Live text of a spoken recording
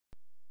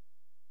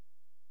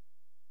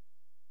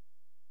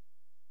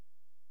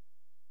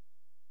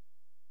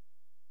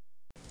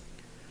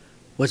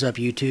What's up,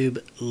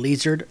 YouTube?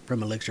 Lizard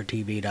from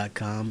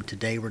elixirTV.com.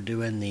 Today we're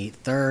doing the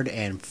third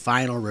and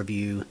final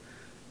review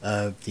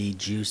of the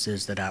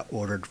juices that I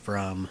ordered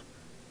from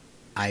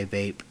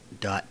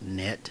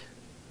ivape.net.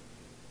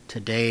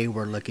 Today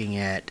we're looking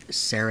at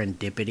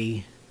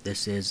Serendipity.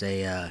 This is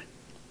a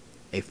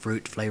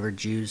fruit flavored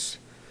juice.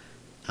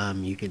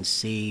 You can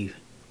see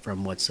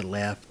from what's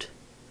left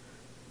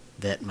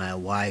that my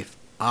wife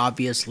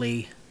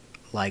obviously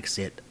likes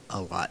it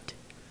a lot.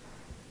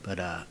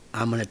 But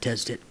I'm going to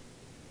test it,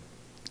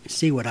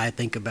 see what I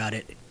think about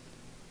it,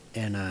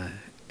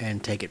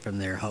 and take it from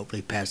there.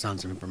 Hopefully pass on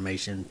some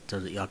information so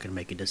that y'all can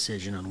make a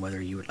decision on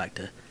whether you would like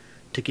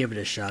to give it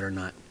a shot or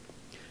not.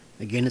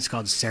 Again, it's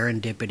called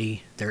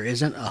Serendipity. There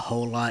isn't a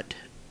whole lot,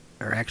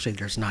 or actually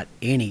there's not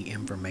any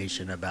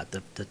information about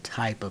the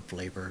type of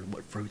flavor,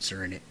 what fruits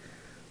are in it,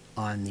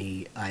 on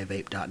the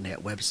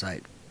ivape.net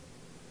website.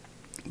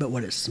 But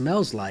what it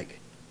smells like,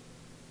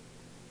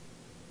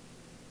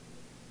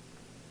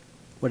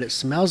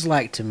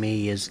 to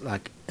me is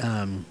like,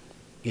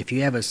 if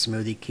you have a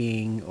Smoothie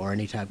King or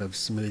any type of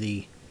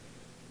smoothie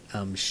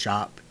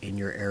shop in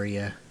your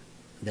area,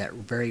 that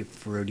very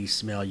fruity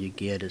smell you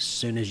get as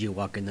soon as you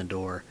walk in the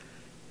door.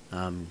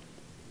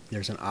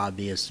 There's an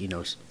obvious,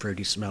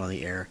 fruity smell in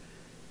the air.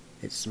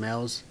 It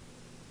smells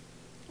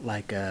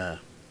like a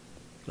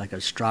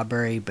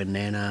strawberry,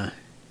 banana,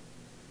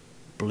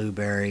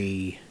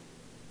 blueberry,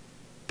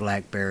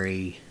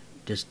 blackberry,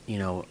 just,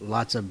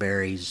 lots of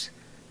berries,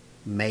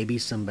 maybe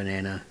some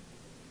banana,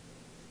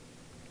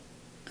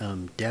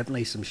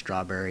 definitely some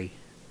strawberry,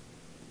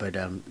 but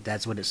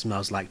that's what it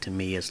smells like to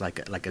me. It's like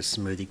a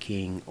Smoothie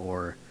King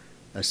or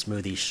a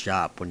smoothie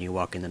shop when you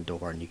walk in the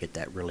door and you get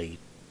that really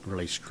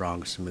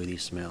strong smoothie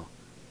smell.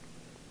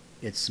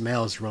 It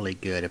smells really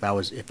good. If I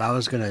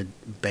was gonna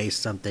base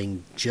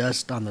something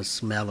just on the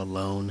smell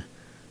alone,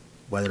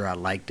 whether I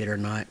liked it or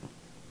not,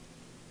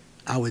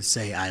 I would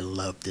say I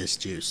love this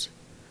juice.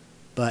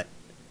 But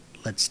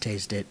let's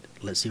taste it.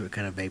 Let's see what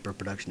kind of vapor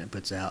production it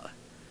puts out,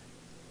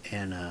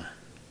 and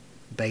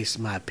base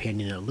my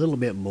opinion a little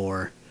bit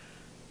more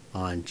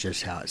on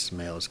just how it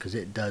smells, because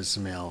it does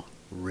smell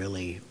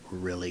really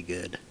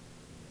good.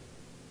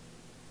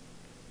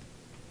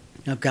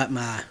 I've got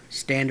my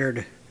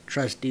standard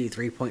trusty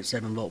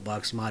 3.7 volt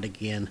box mod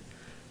again.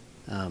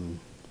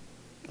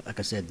 Like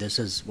I said, this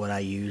is what I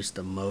use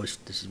the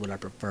most. This is what I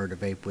prefer to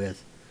vape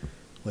with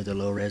a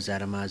low res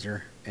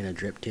atomizer and a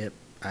drip tip.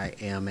 I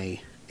am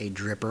a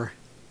dripper,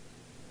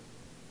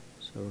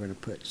 so we're going to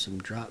put some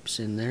drops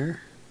in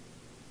there.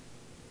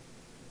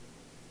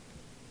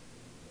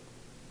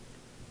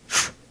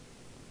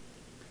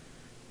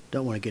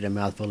 Don't want to get a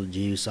mouthful of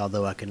juice,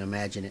 although I can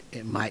imagine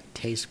it might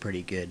taste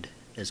pretty good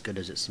as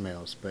it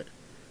smells, but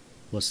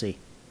we'll see.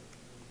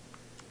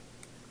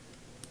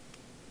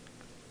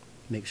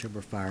 Make sure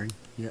we're firing.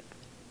 Yep.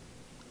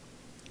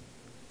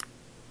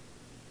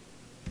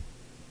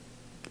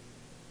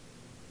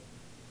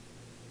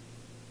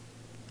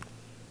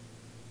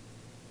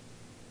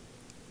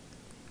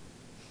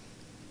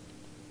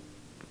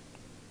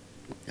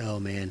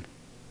 Oh man,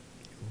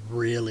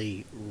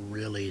 really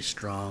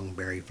strong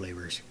berry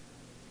flavors.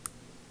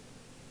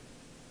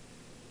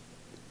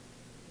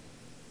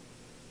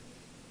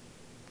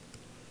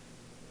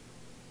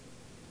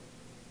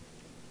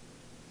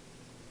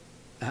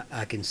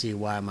 I can see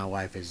why my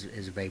wife has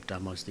vaped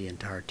almost the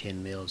entire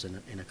 10 mils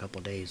in a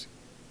couple days.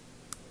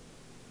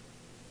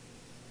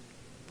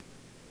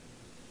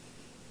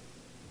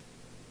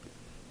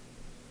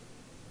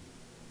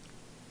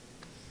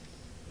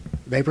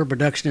 Vapor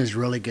production is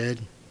really good,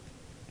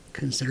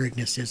 considering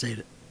this is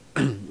a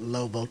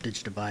low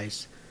voltage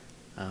device.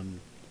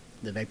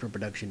 The vapor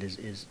production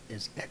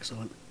is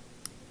excellent.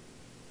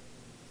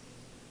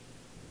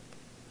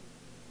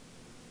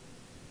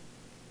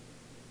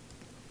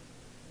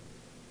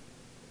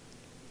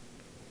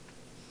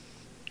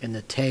 And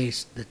the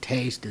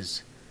taste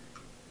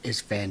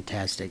is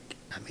fantastic.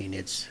 I mean,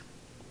 it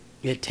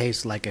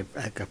tastes like a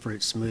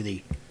fruit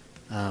smoothie.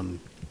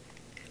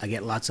 I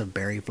get lots of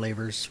berry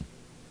flavors.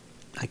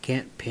 I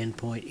can't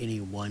pinpoint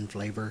any one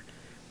flavor.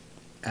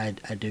 I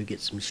do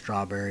get some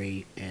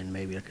strawberry and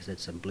maybe, like I said,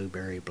 some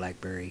blueberry,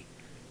 blackberry.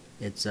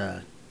 It's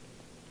a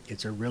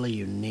really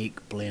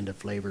unique blend of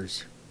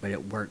flavors, but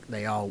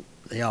they all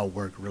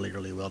work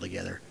really well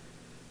together.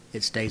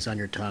 It stays on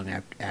your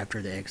tongue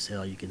after the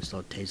exhale. You can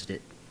still taste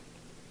it.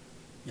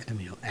 I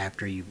mean,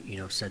 after you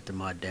set the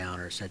mod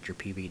down or set your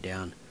PV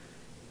down,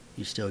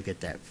 you still get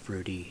that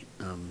fruity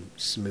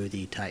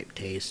smoothie type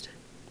taste.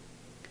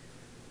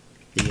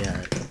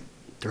 The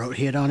throat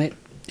hit on it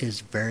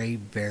is very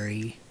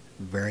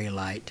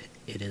light.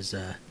 It is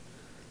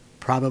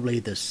probably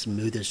the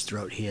smoothest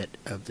throat hit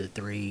of the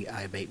 3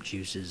 iVape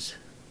juices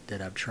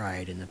that I've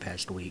tried in the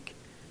past week.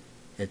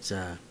 It's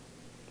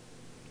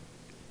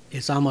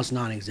almost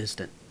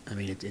non-existent. I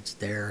mean, it's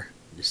there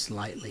just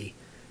slightly,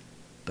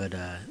 but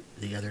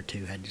the other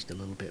 2 had just a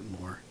little bit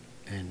more,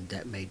 and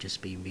that may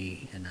just be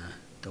me and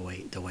the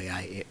way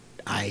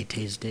I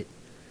taste it.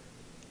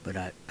 But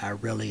I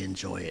really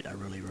enjoy it. I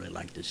really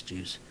like this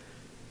juice.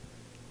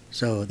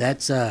 So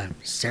that's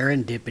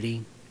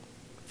Serendipity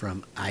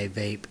from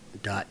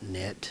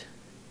ivape.net.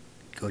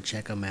 Go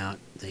check them out.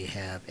 They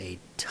have a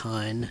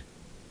ton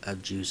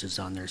of juices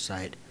on their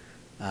site.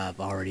 I've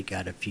already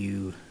got a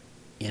few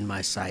in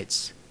my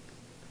sights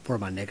for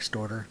my next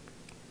order.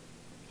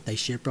 They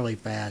ship really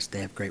fast. They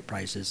have great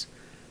prices.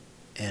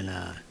 And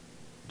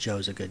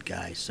Joe's a good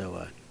guy.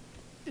 So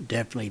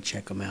definitely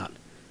check them out.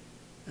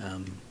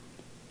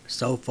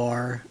 So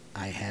far,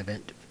 I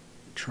haven't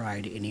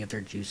tried any of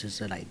their juices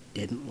that I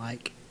didn't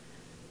like.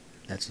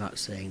 That's not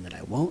saying that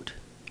I won't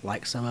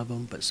like some of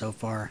them, but so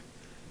far,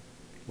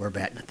 we're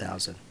batting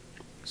 1,000.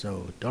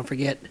 So don't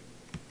forget,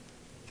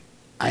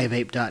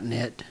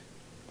 ivape.net,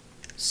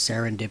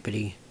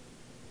 Serendipity,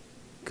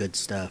 good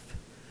stuff.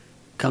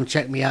 Come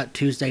check me out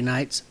Tuesday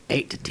nights,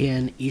 8 to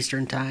 10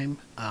 Eastern Time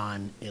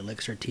on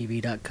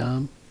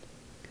elixirTV.com.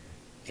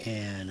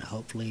 And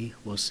hopefully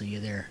we'll see you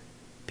there.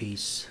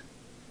 Peace.